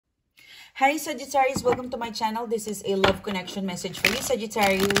Hi Sagittarius, welcome to my channel. This is a love connection message for you,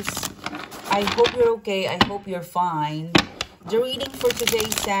 Sagittarius. I hope you're okay. I hope you're fine. The reading for today,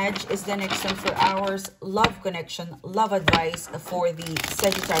 Sag, is the next 24 hours love connection, love advice for the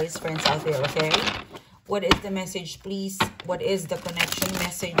Sagittarius friends out there, okay? What is the message, please? What is the connection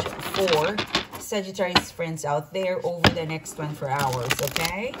message for Sagittarius friends out there over the next 24 hours,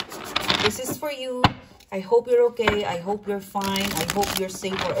 okay? This is for you. I hope you're okay. I hope you're fine. I hope you're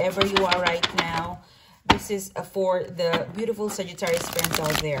safe wherever you are right now. This is for the beautiful Sagittarius friends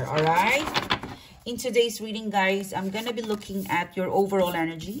out there, all right? In today's reading, guys, I'm going to be looking at your overall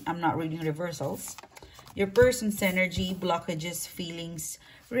energy. I'm not reading reversals. Your person's energy, blockages, feelings,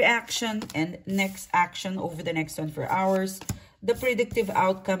 reaction, and next action over the next 24 hours. The predictive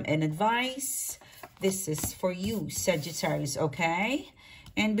outcome and advice. This is for you, Sagittarius, okay?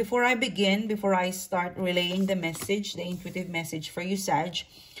 And before I begin, before I start relaying the message, the intuitive message for you, Sag,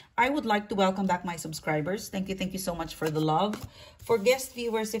 I would like to welcome back my subscribers. Thank you so much for the love. For guest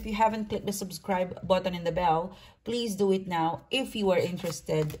viewers, if you haven't clicked the subscribe button and the bell, please do it now if you are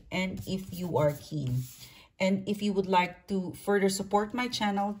interested and if you are keen. And if you would like to further support my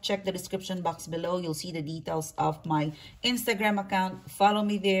channel, check the description box below. You'll see the details of my Instagram account. Follow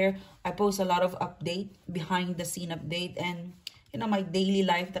me there. I post a lot of update, behind the scene update, and my daily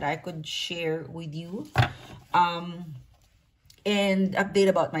life that I could share with you, and update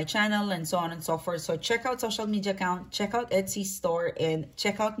about my channel and so on and so forth. So check out social media account, check out Etsy store, and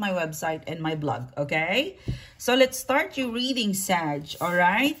check out my website and my blog, okay? So let's start your reading, Sag, all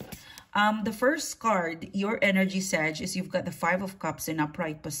right? The first card, your energy, Sag, is you've got the 5 of Cups in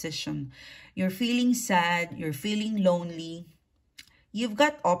upright position. You're feeling sad, you're feeling lonely. You've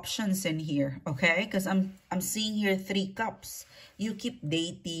got options in here, okay? Because I'm seeing here 3 cups. You keep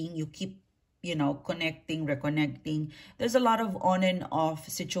dating, you keep, connecting, reconnecting. There's a lot of on and off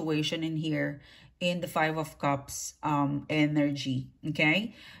situation in here in the 5 of Cups energy,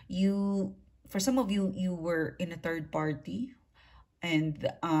 okay? For some of you, you were in a third party and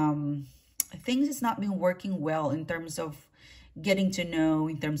things has not been working well in terms of getting to know,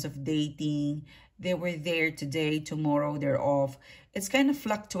 in terms of dating. They were there today, tomorrow they're off. It's kind of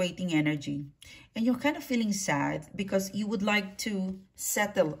fluctuating energy. And you're kind of feeling sad because you would like to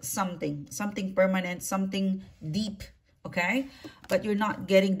settle something permanent, something deep, okay? But you're not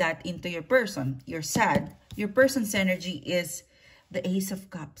getting that into your person. You're sad. Your person's energy is the Ace of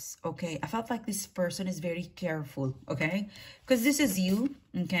Cups, okay? I felt like this person is very careful, okay? Because this is you,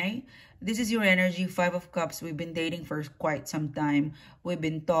 okay? This is your energy, 5 of Cups. We've been dating for quite some time. We've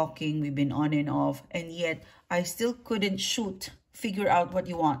been talking, we've been on and off. And yet, I still couldn't figure out what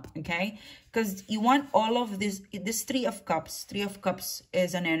you want, okay? Because you want all of this 3 of Cups. 3 of Cups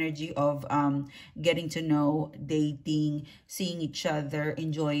is an energy of getting to know, dating, seeing each other,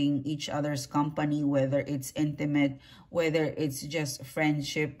 enjoying each other's company, whether it's intimate, whether it's just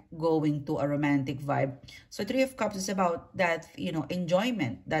friendship, going to a romantic vibe. So 3 of Cups is about that,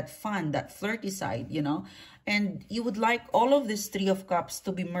 enjoyment, that fun, that flirty side, and you would like all of this 3 of Cups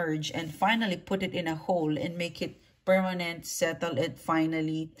to be merged and finally put it in a whole and make it permanent, settle it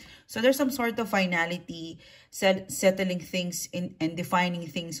finally. So there's some sort of finality, settling things and defining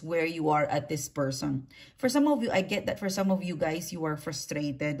things where you are at this person. For some of you, I get that for some of you guys, you are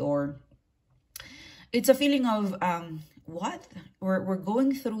frustrated, or it's a feeling of, what? We're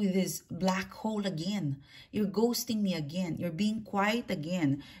going through this black hole again. You're ghosting me again. You're being quiet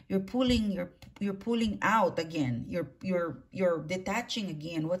again. You're pulling out again. You're detaching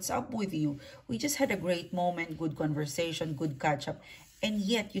again. What's up with you? We just had a great moment, good conversation, good catch up, and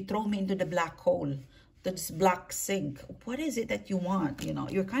yet you throw me into the black hole, this black sink. What is it that you want?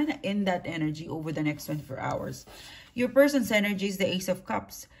 You're kind of in that energy over the next 24 hours. Your person's energy is the Ace of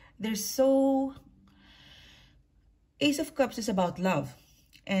Cups. Ace of Cups is about love.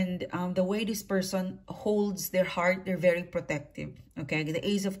 And the way this person holds their heart, they're very protective. Okay, the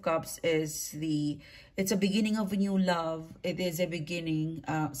Ace of Cups is it's a beginning of a new love. It is a beginning.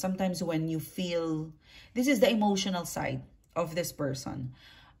 Sometimes when you feel, this is the emotional side of this person.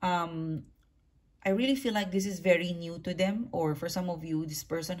 I really feel like this is very new to them. Or for some of you, this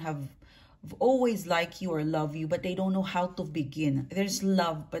person have always like you or love you, but they don't know how to begin. There's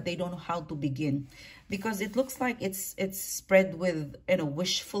love, but they don't know how to begin, because it looks like it's spread with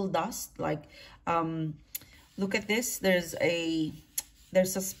wishful dust. Like look at this, there's a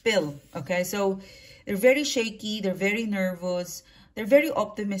spill. Okay, so they're very shaky, they're very nervous, they're very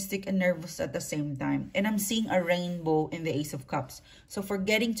optimistic and nervous at the same time. And I'm seeing a rainbow in the Ace of Cups. So for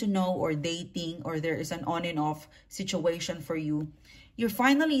getting to know or dating, or there is an on and off situation for you, you're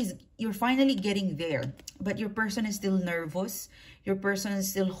finally getting there, but your person is still nervous. Your person is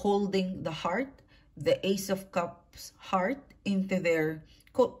still holding the heart, the Ace of Cups heart, into their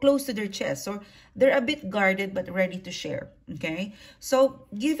close to their chest. So they're a bit guarded but ready to share. Okay, so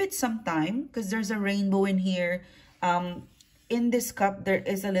give it some time, because there's a rainbow in here. In this cup, there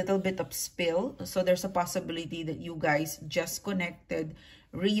is a little bit of spill. So there's a possibility that you guys just connected,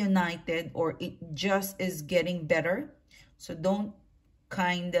 reunited, or it just is getting better. So don't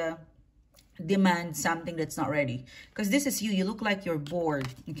kind of demand something that's not ready, because this is you. You look like you're bored.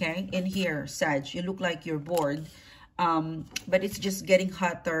 Okay, in here, Sag, you look like you're bored. But it's just getting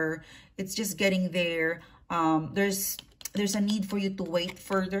hotter. It's just getting there. There's a need for you to wait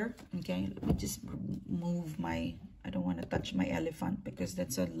further. Okay, let me just move my, I don't want to touch my elephant because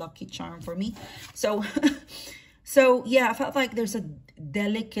that's a lucky charm for me. So so yeah, I felt like there's a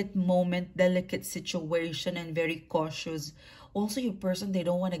delicate moment, delicate situation, and very cautious. Also, your person, they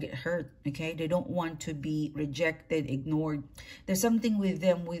don't want to get hurt. Okay, they don't want to be rejected, ignored. There's something with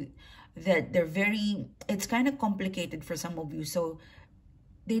them that they're very, it's kind of complicated for some of you. So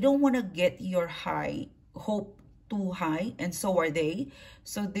they don't want to get your hope too high, and so are they.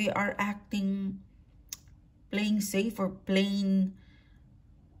 So they are acting playing safe or plain.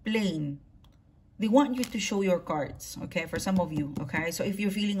 They want you to show your cards, okay, for some of you, okay? So if you're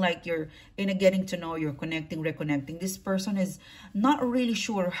feeling like you're in a getting to know, you're connecting, reconnecting, this person is not really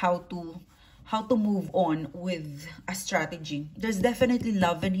sure how to move on with a strategy. There's definitely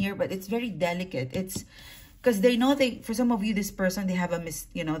love in here, but it's very delicate. It's because they know for some of you, this person, they have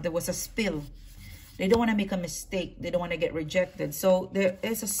there was a spill. They don't want to make a mistake. They don't want to get rejected. So there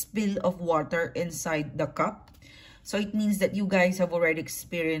is a spill of water inside the cup. So it means that you guys have already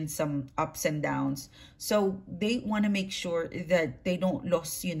experienced some ups and downs. So they want to make sure that they don't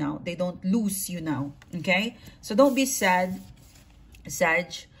lose you now. They don't lose you now, okay? So don't be sad,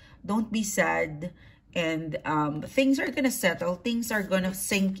 Sag. Don't be sad. And things are going to settle. Things are going to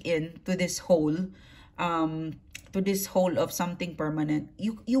sink in to this hole. To this hole of something permanent.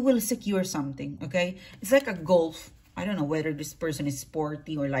 You will secure something, okay? It's like a golf. I don't know whether this person is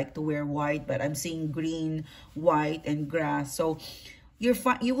sporty or like to wear white, but I'm seeing green, white, and grass. So you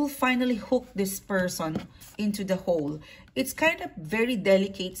will finally hook this person into the hole. It's kind of very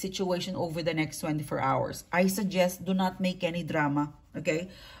delicate situation over the next 24 hours. I suggest do not make any drama, okay?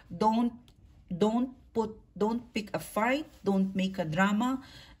 Don't pick a fight. Don't make a drama.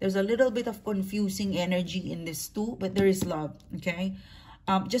 There's a little bit of confusing energy in this too, but there is love, okay?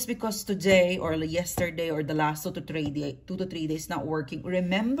 Just because today or yesterday or the last 2 to 3 days not working,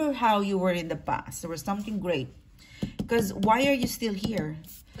 remember how you were in the past. There was something great. Because why are you still here?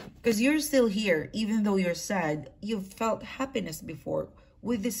 Because you're still here, even though you're sad. You've felt happiness before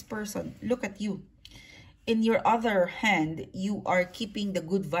with this person. Look at you. In your other hand, you are keeping the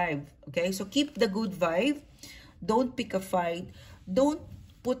good vibe. Okay, so keep the good vibe. Don't pick a fight. Don't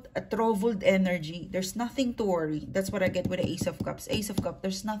put a troubled energy. There's nothing to worry. That's what I get with the Ace of Cups. Ace of Cups,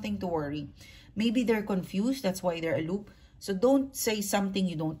 there's nothing to worry. Maybe they're confused. That's why they're a loop. So don't say something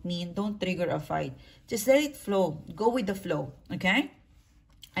you don't mean. Don't trigger a fight. Just let it flow. Go with the flow. Okay?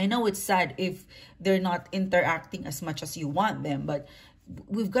 I know it's sad if they're not interacting as much as you want them, but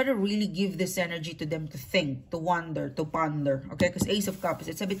we've got to really give this energy to them to think, to wonder, to ponder. Okay? Because Ace of Cups,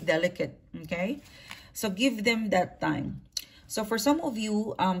 it's a bit delicate. Okay? So give them that time. So for some of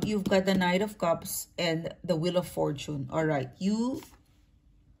you, you've got the Knight of Cups and the Wheel of Fortune. All right. You're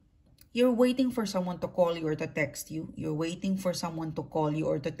waiting for someone to call you or to text you. You're waiting for someone to call you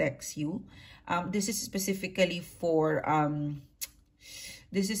or to text you. This is specifically for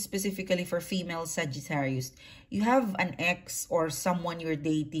female Sagittarius. You have an ex or someone you're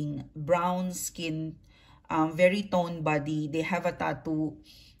dating, brown skin, very toned body. They have a tattoo.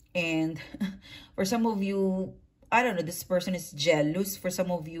 And for some of you, I don't know, this person is jealous. For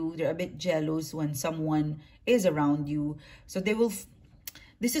some of you, they're a bit jealous when someone is around you. So they will,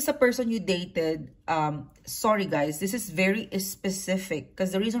 this is a person you dated. Sorry guys, this is very specific,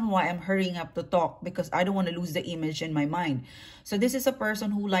 because the reason why I'm hurrying up to talk, because I don't want to lose the image in my mind. So this is a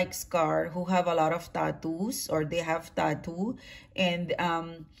person who likes scar, who have a lot of tattoos, or they have tattoo. And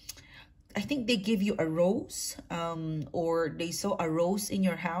I think they give you a rose, or they saw a rose in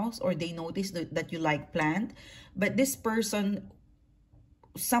your house, or they noticed that you like plant. But this person,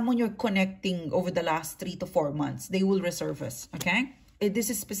 someone you're connecting over the last 3 to 4 months, they will resurface, okay? This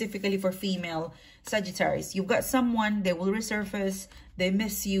is specifically for female Sagittarius. You've got someone, they will resurface, they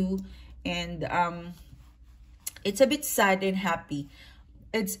miss you, and it's a bit sad and happy.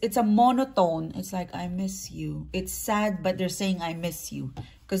 It's a monotone. It's like, I miss you. It's sad, but they're saying, I miss you.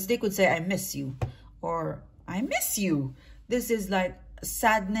 Because they could say, I miss you, or I miss you. This is like,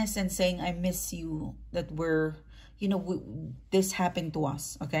 sadness and saying I miss you, that we're, you know, this happened to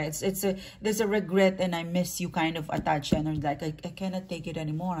us. Okay, there's a regret and I miss you kind of attached energy, like I cannot take it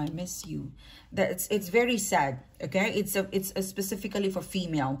anymore, I miss you. It's very sad. Okay, it's a specifically for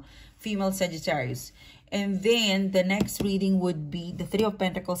female Sagittarius. And then the next reading would be the Three of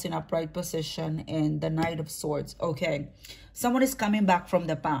Pentacles in upright position and the Knight of Swords. Okay, someone is coming back from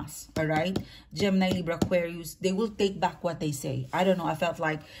the past. All right, Gemini, Libra, Aquarius, they will take back what they say. I don't know, I felt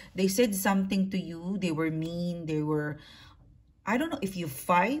like they said something to you, they were mean, they were, I don't know if you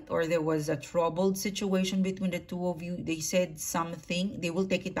fight or there was a troubled situation between the two of you. They said something, they will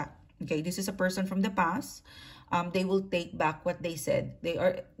take it back. Okay, this is a person from the past. They will take back what they said. They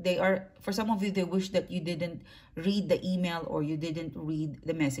are, for some of you, they wish that you didn't read the email or you didn't read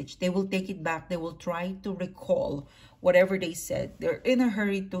the message. They will take it back. They will try to recall whatever they said. They're in a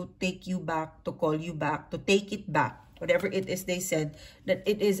hurry to take you back, to call you back, to take it back. Whatever it is they said, that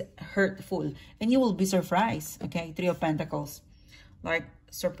it is hurtful. And you will be surprised. Okay, Three of Pentacles. Like,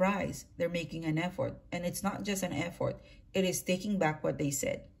 surprise. They're making an effort. And it's not just an effort. It is taking back what they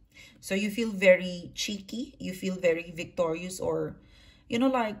said. So you feel very cheeky, you feel very victorious, or, you know,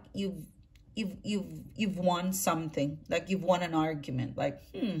 like you've won something, like you've won an argument, like,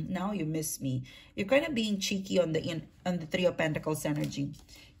 now you miss me. You're kind of being cheeky on the Three of Pentacles energy,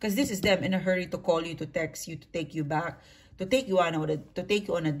 because this is them in a hurry to call you, to text you, to take you back, to take you on a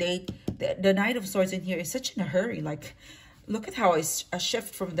date. The Knight of Swords in here is such in a hurry. Like, look at how it's a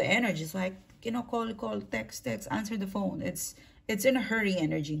shift from the energy. It's like, you know, call, text, answer the phone. It's in a hurry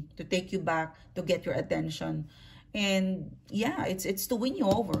energy to take you back, to get your attention. And yeah, it's to win you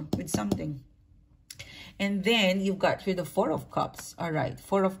over with something. And then you've got here the Four of Cups. All right,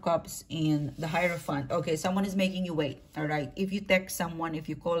 Four of Cups in the Hierophant. Okay, someone is making you wait. All right, if you text someone, if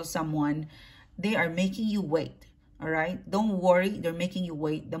you call someone, they are making you wait. All right, don't worry, they're making you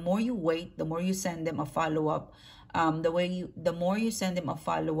wait. The more you wait, the more you send them a follow-up. The more you send them a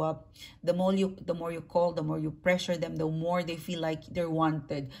follow-up, the more you call, the more you pressure them, the more they feel like they're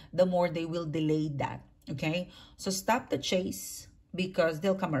wanted, the more they will delay that. Okay, so stop the chase, because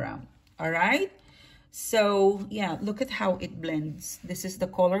they'll come around. All right, so yeah, look at how it blends. This is the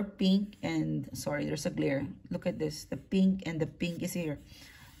color pink, and sorry, there's a glare. Look at this, the pink, and the pink is here.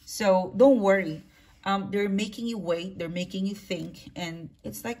 So don't worry. They're making you wait, they're making you think, and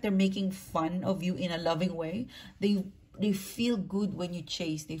it's like they're making fun of you in a loving way. They feel good when you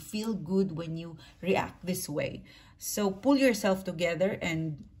chase, they feel good when you react this way. So pull yourself together,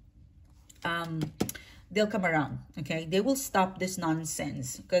 and they'll come around. Okay, they will stop this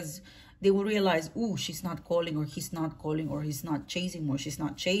nonsense, because they will realize, ooh, she's not calling, or he's not calling, or he's not chasing me, or she's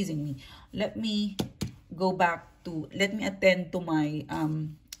not chasing me. Let me attend to my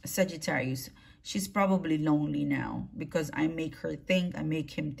Sagittarius. She's probably lonely now, because I make her think, I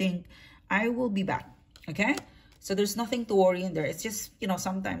make him think. I will be back. Okay, so there's nothing to worry in there. It's just, you know,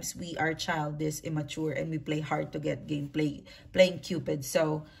 sometimes we are childish, immature, and we play hard to get game, playing Cupid.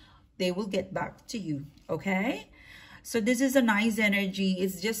 So they will get back to you. Okay, so this is a nice energy.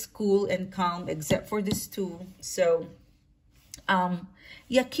 It's just cool and calm, except for this two. So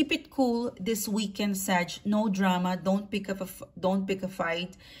yeah, keep it cool this weekend, Sag. No drama. Don't pick a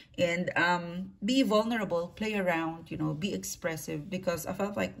fight, and be vulnerable. Play around. You know, be expressive, because I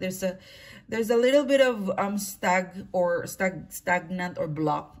felt like there's a little bit of stagnant or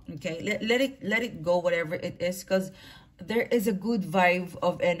block. Okay, let it go, whatever it is, because there is a good vibe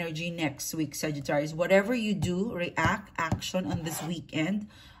of energy next week, Sagittarius. Whatever you do, react, action on this weekend.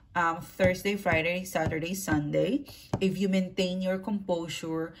 Thursday, Friday, Saturday, Sunday. If you maintain your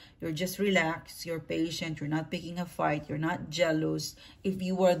composure, you're just relaxed, you're patient, you're not picking a fight, you're not jealous. If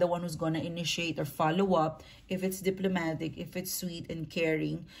you are the one who's going to initiate or follow up, if it's diplomatic, if it's sweet and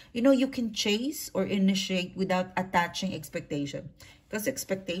caring, you know, you can chase or initiate without attaching expectation, because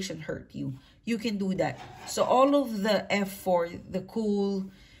expectation hurt you. You can do that. So all of the effort, the cool,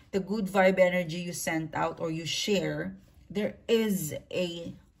 the good vibe energy you sent out or you share, there is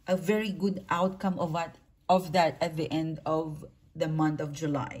a very good outcome of that at the end of the month of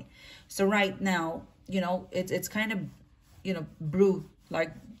July. So right now, you know, it's kind of, you know,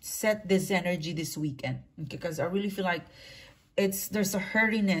 set this energy this weekend, okay? Because I really feel like there's a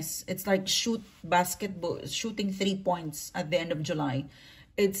hurriness. It's like shooting 3 points at the end of July.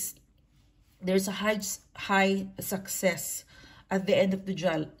 There's a high success at the end of the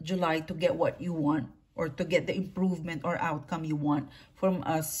July to get what you want, or to get the improvement or outcome you want from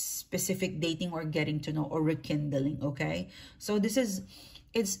a specific dating or getting to know or rekindling. Okay, so this is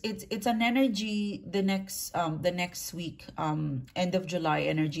it's an energy the next week, end of July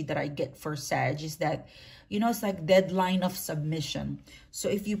energy that I get for Sag is that, you know, it's like deadline of submission. So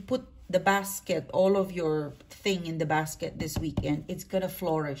if you put the basket, all of your thing in the basket this weekend, it's gonna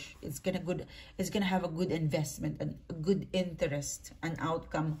flourish. It's gonna have a good investment and a good interest and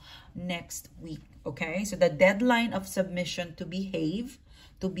outcome next week. Okay, so the deadline of submission to behave,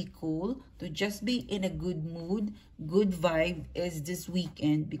 to be cool, to just be in a good mood, good vibe is this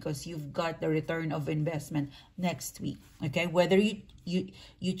weekend, because you've got the return of investment next week. Okay, whether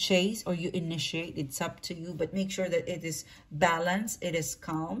you chase or you initiate, it's up to you, but make sure that it is balanced, it is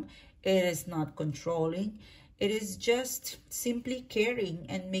calm, it is not controlling, it is just simply caring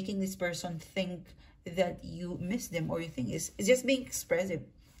and making this person think that you miss them, or you think it's just being expressive,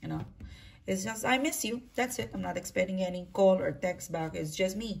 you know. It's just, I miss you. That's it. I'm not expecting any call or text back. It's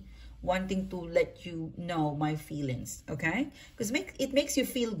just me wanting to let you know my feelings, okay? Because it makes you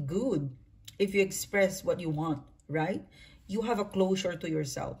feel good if you express what you want, right? You have a closure to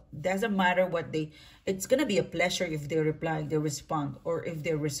yourself. Doesn't matter what it's going to be a pleasure if they reply, they respond, or if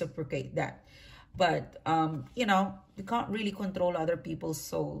they reciprocate that. But, you know, you can't really control other people's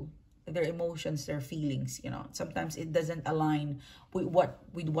soul, their emotions, their feelings. You know, sometimes it doesn't align with what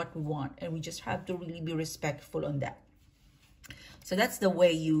we want, and we just have to really be respectful on that. So that's the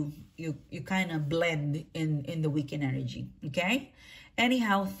way you kind of blend in the weekend energy. Okay,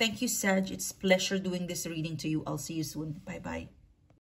 anyhow, thank you, Sag. It's a pleasure doing this reading to you. I'll see you soon. Bye bye.